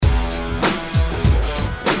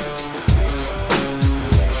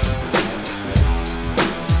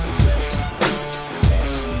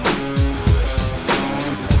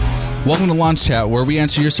Welcome to Launch Chat, where we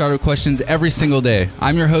answer your startup questions every single day.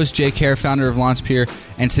 I'm your host, Jay Kerr, founder of LaunchPeer,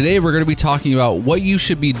 and today we're going to be talking about what you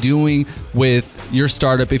should be doing with your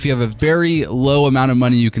startup if you have a very low amount of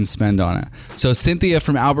money you can spend on it. So Cynthia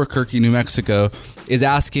from Albuquerque, New Mexico, is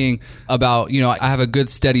asking about, I have a good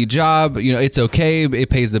steady job, it's okay, it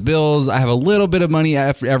pays the bills, I have a little bit of money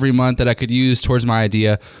every month that I could use towards my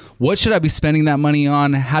idea. What should I be spending that money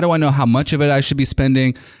on? How do I know how much of it I should be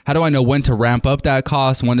spending? How do I know when to ramp up that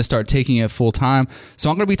cost, when to start taking it full time?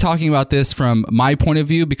 So I'm going to be talking about this from my point of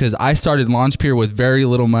view because I started LaunchPeer with very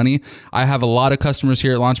little money. I have a lot of customers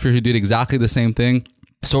here at LaunchPeer who did exactly the same thing.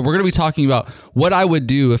 So we're going to be talking about what I would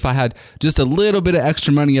do if I had just a little bit of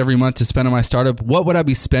extra money every month to spend on my startup. What would I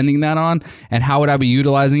be spending that on? And how would I be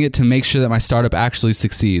utilizing it to make sure that my startup actually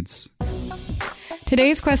succeeds?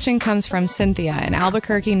 Today's question comes from Cynthia in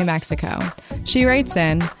Albuquerque, New Mexico. She writes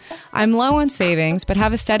in, I'm low on savings, but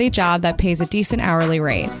have a steady job that pays a decent hourly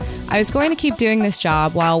rate. I was going to keep doing this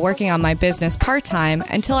job while working on my business part-time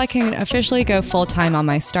until I can officially go full-time on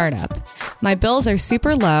my startup. My bills are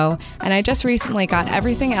super low, and I just recently got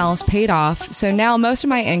everything else paid off, so now most of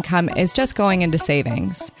my income is just going into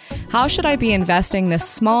savings. How should I be investing this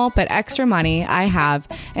small but extra money I have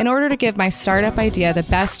in order to give my startup idea the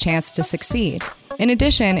best chance to succeed? In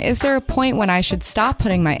addition, is there a point when I should stop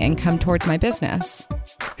putting my income towards my business?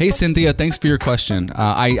 Hey, Cynthia, thanks for your question.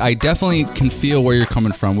 I definitely can feel where you're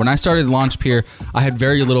coming from. When I started LaunchPeer, I had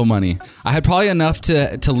very little money. I had probably enough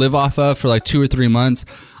to live off of for like 2 or 3 months.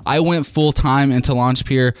 I went full time into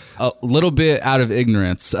LaunchPeer a little bit out of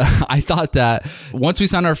ignorance. I thought that once we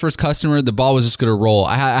signed our first customer, the ball was just going to roll.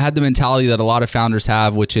 I had the mentality that a lot of founders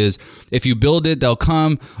have, which is if you build it, they'll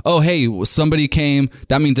come. Oh, hey, somebody came.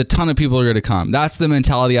 That means a ton of people are going to come. That's the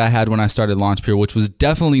mentality I had when I started LaunchPeer, which was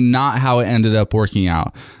definitely not how it ended up working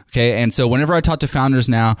out. Okay. And so whenever I talk to founders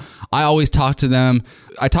now, I always talk to them.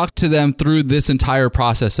 I talk to them through this entire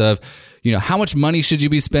process of, how much money should you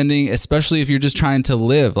be spending, especially if you're just trying to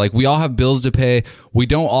live? Like, we all have bills to pay. We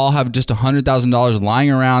don't all have just $100,000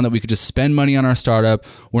 lying around that we could just spend money on our startup.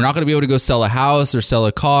 We're not going to be able to go sell a house or sell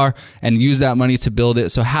a car and use that money to build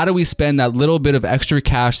it. So how do we spend that little bit of extra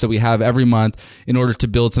cash that we have every month in order to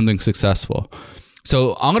build something successful?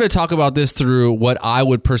 So I'm going to talk about this through what I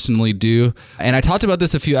would personally do. And I talked about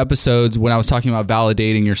this a few episodes when I was talking about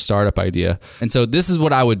validating your startup idea. And so this is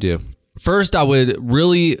what I would do. First, I would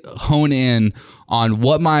really hone in on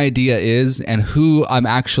what my idea is and who I'm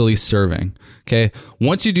actually serving. Okay.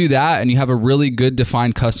 Once you do that and you have a really good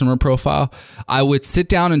defined customer profile, I would sit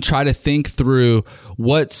down and try to think through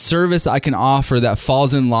what service I can offer that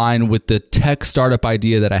falls in line with the tech startup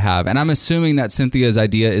idea that I have. And I'm assuming that Cynthia's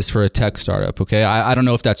idea is for a tech startup. Okay. I don't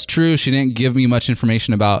know if that's true. She didn't give me much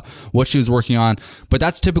information about what she was working on, but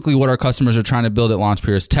that's typically what our customers are trying to build at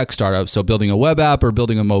LaunchPeer is tech startups. So building a web app or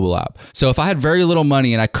building a mobile app. So if I had very little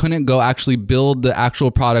money and I couldn't go actually build the actual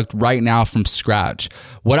product right now from scratch,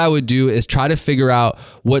 what I would do is try to figure out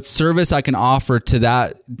what service I can offer to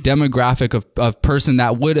that demographic of person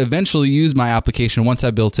that would eventually use my application once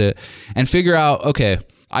I built it, and figure out, okay,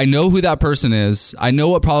 I know who that person is. I know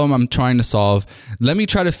what problem I'm trying to solve. Let me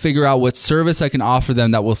try to figure out what service I can offer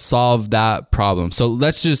them that will solve that problem. So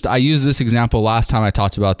I used this example last time I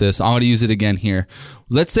talked about this. I'm going to use it again here.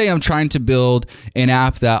 Let's say I'm trying to build an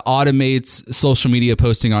app that automates social media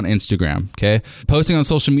posting on Instagram. Okay, posting on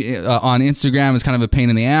social media on Instagram is kind of a pain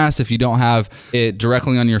in the ass if you don't have it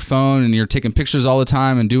directly on your phone and you're taking pictures all the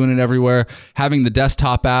time and doing it everywhere. Having the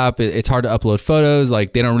desktop app, it's hard to upload photos. Like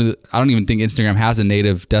I don't even think Instagram has a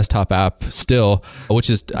native desktop app still, which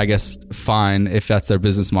is, I guess, fine if that's their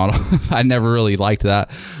business model. I never really liked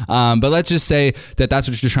that. But let's just say that that's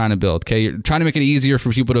what you're trying to build. Okay, you're trying to make it easier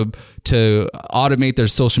for people to automate their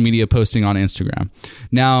social media posting on Instagram.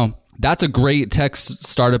 Now, that's a great tech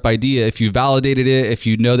startup idea. If you validated it, if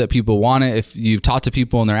you know that people want it, if you've talked to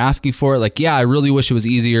people and they're asking for it, like, yeah, I really wish it was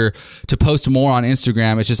easier to post more on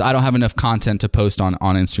Instagram. It's just I don't have enough content to post on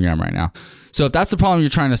Instagram right now. So if that's the problem you're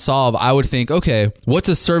trying to solve, I would think, okay, what's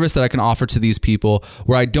a service that I can offer to these people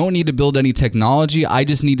where I don't need to build any technology? I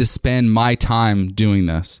just need to spend my time doing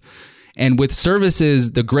this. And with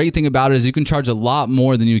services, the great thing about it is you can charge a lot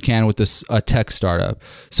more than you can with a tech startup.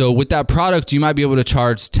 So with that product, you might be able to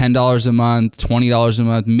charge $10 a month, $20 a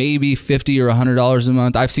month, maybe $50 or $100 a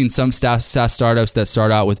month. I've seen some SaaS startups that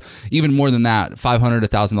start out with even more than that, $500 to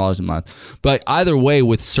 $1,000 a month. But either way,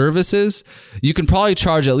 with services, you can probably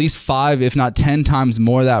charge at least 5, if not 10 times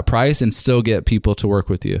more that price and still get people to work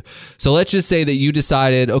with you. So let's just say that you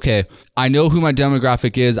decided, okay, I know who my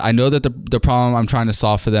demographic is. I know that the problem I'm trying to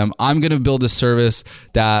solve for them. I'm going to build a service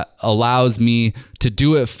that allows me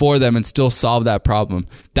do it for them and still solve that problem.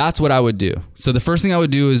 That's what I would do. So the first thing I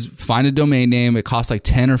would do is find a domain name. It costs like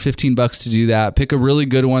 10 or 15 bucks to do that. Pick a really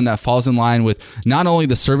good one that falls in line with not only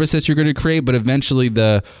the service that you're going to create, but eventually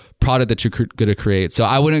the product that you're going to create. So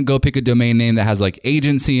I wouldn't go pick a domain name that has like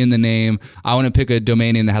agency in the name. I wouldn't pick a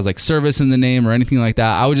domain name that has like service in the name or anything like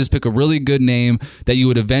that. I would just pick a really good name that you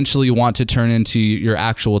would eventually want to turn into your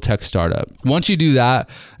actual tech startup. Once you do that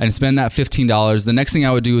and spend that $15, the next thing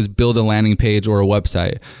I would do is build a landing page or a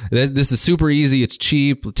website. This is super easy. It's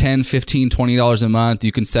cheap, $10, $15, $20 a month.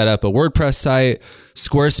 You can set up a WordPress site,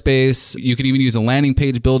 Squarespace. You can even use a landing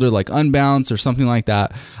page builder like Unbounce or something like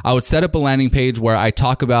that. I would set up a landing page where I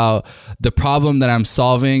talk about the problem that I'm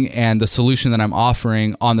solving and the solution that I'm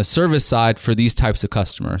offering on the service side for these types of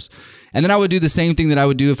customers. And then I would do the same thing that I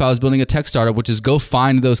would do if I was building a tech startup, which is go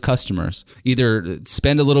find those customers. Either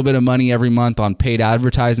spend a little bit of money every month on paid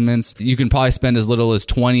advertisements. You can probably spend as little as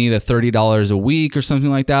 $20 to $30 a week or something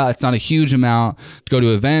like that. It's not a huge amount. Go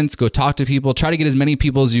to events, go talk to people, try to get as many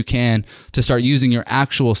people as you can to start using your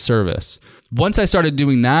actual service. Once I started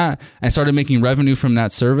doing that and started making revenue from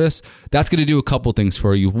that service, that's going to do a couple things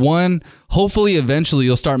for you. One, hopefully eventually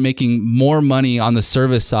you'll start making more money on the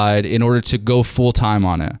service side in order to go full time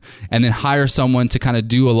on it and then hire someone to kind of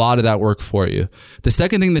do a lot of that work for you. The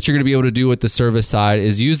second thing that you're going to be able to do with the service side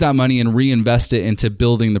is use that money and reinvest it into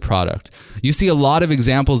building the product. You see a lot of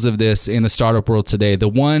examples of this in the startup world today. The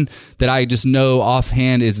one that I just know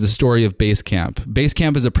offhand is the story of Basecamp.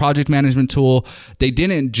 Basecamp is a project management tool. They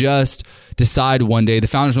didn't just decide one day, the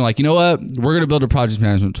founders were like, you know what, we're going to build a project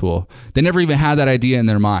management tool. They never even had that idea in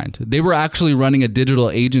their mind. They were actually running a digital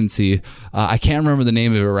agency. I can't remember the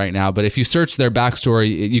name of it right now, but if you search their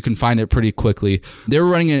backstory, you can find it pretty quickly. They were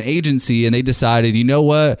running an agency and they decided, you know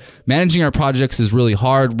what, managing our projects is really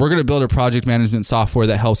hard. We're going to build a project management software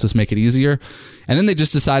that helps us make it easier. And then they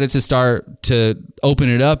just decided to start to open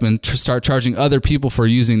it up and start charging other people for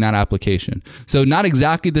using that application. So not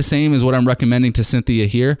exactly the same as what I'm recommending to Cynthia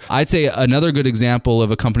here. I'd say another good example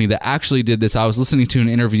of a company that actually did this, I was listening to an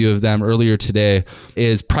interview of them earlier today,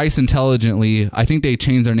 is Price Intelligently. I think they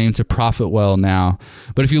changed their name to Profitwell now.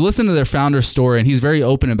 But if you listen to their founder's story, and he's very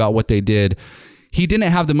open about what they did, he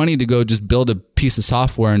didn't have the money to go just build a piece of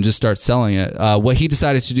software and just start selling it. What he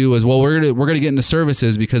decided to do was, well, we're gonna get into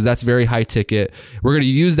services because that's very high ticket. We're gonna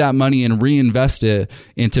use that money and reinvest it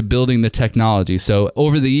into building the technology. So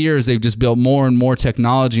over the years, they've just built more and more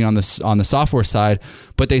technology on the software side,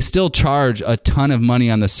 but they still charge a ton of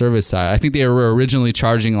money on the service side. I think they were originally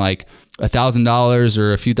charging like $1,000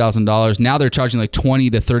 or a few $1,000s. Now they're charging like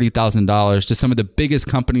 $20,000 to $30,000 to some of the biggest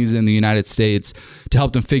companies in the United States to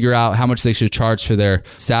help them figure out how much they should charge for their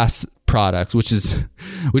SaaS products, which is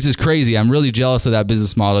crazy. I'm really jealous of that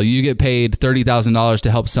business model. You get paid $30,000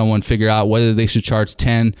 to help someone figure out whether they should charge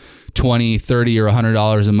 $10, $20, $30, or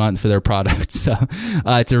 $100 a month for their product. So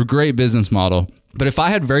it's a great business model. But if I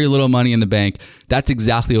had very little money in the bank, that's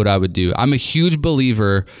exactly what I would do. I'm a huge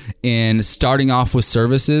believer in starting off with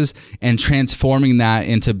services and transforming that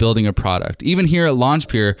into building a product. Even here at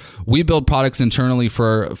LaunchPeer, we build products internally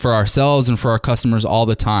for ourselves and for our customers all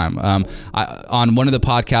the time. On one of the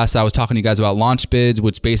podcasts, I was talking to you guys about LaunchBids,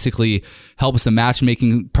 which basically helps the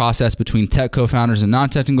matchmaking process between tech co-founders and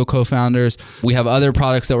non-technical co-founders. We have other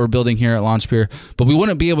products that we're building here at LaunchPeer, but we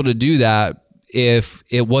wouldn't be able to do that if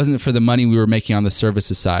it wasn't for the money we were making on the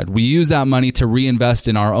services side. We use that money to reinvest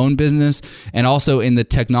in our own business and also in the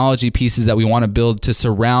technology pieces that we want to build to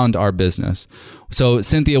surround our business. So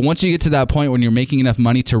Cynthia, once you get to that point when you're making enough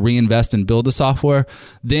money to reinvest and build the software,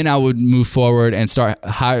 then I would move forward and start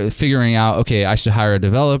figuring out, okay, I should hire a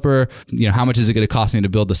developer. You know, how much is it going to cost me to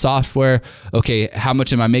build the software? Okay, how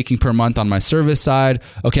much am I making per month on my service side?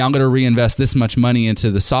 Okay, I'm going to reinvest this much money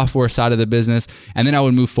into the software side of the business. And then I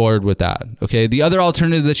would move forward with that. Okay, the other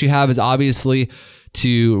alternative that you have is obviously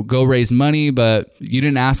to go raise money, but you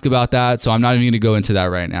didn't ask about that. So I'm not even going to go into that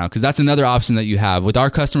right now because that's another option that you have. With our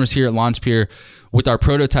customers here at LaunchPeer, with our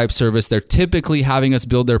prototype service, they're typically having us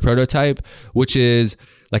build their prototype, which is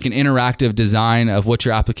like an interactive design of what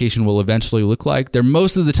your application will eventually look like. They're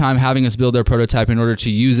most of the time having us build their prototype in order to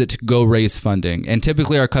use it to go raise funding. And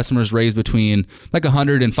typically our customers raise between like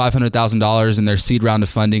 $100,000 and $500,000 in their seed round of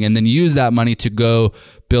funding and then use that money to go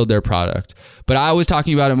build their product. But I was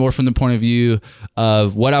talking about it more from the point of view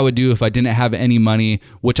of what I would do if I didn't have any money,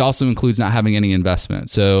 which also includes not having any investment.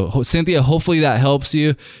 So Cynthia, hopefully that helps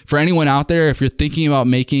you. For anyone out there, if you're thinking about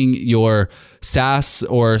making your SaaS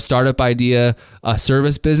or startup idea a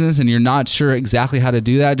service business and you're not sure exactly how to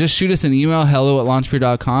do that, just shoot us an email,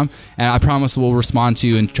 hello@launchpeer.com, and I promise we'll respond to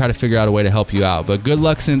you and try to figure out a way to help you out. But good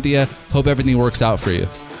luck, Cynthia. Hope everything works out for you.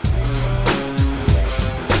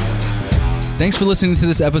 Thanks for listening to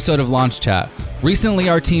this episode of Launch Chat. Recently,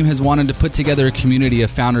 our team has wanted to put together a community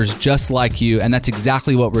of founders just like you, and that's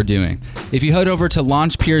exactly what we're doing. If you head over to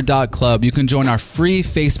launchpeer.club, you can join our free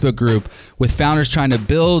Facebook group with founders trying to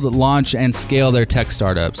build, launch, and scale their tech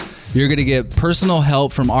startups. You're going to get personal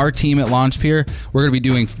help from our team at LaunchPeer. We're going to be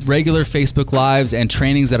doing regular Facebook Lives and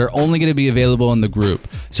trainings that are only going to be available in the group.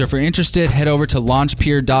 So if you're interested, head over to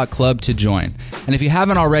launchpeer.club to join. And if you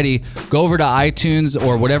haven't already, go over to iTunes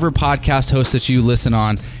or whatever podcast host that you listen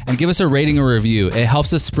on and give us a rating or review. It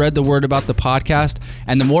helps us spread the word about the podcast.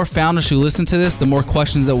 And the more founders who listen to this, the more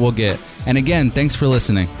questions that we'll get. And again, thanks for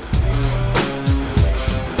listening.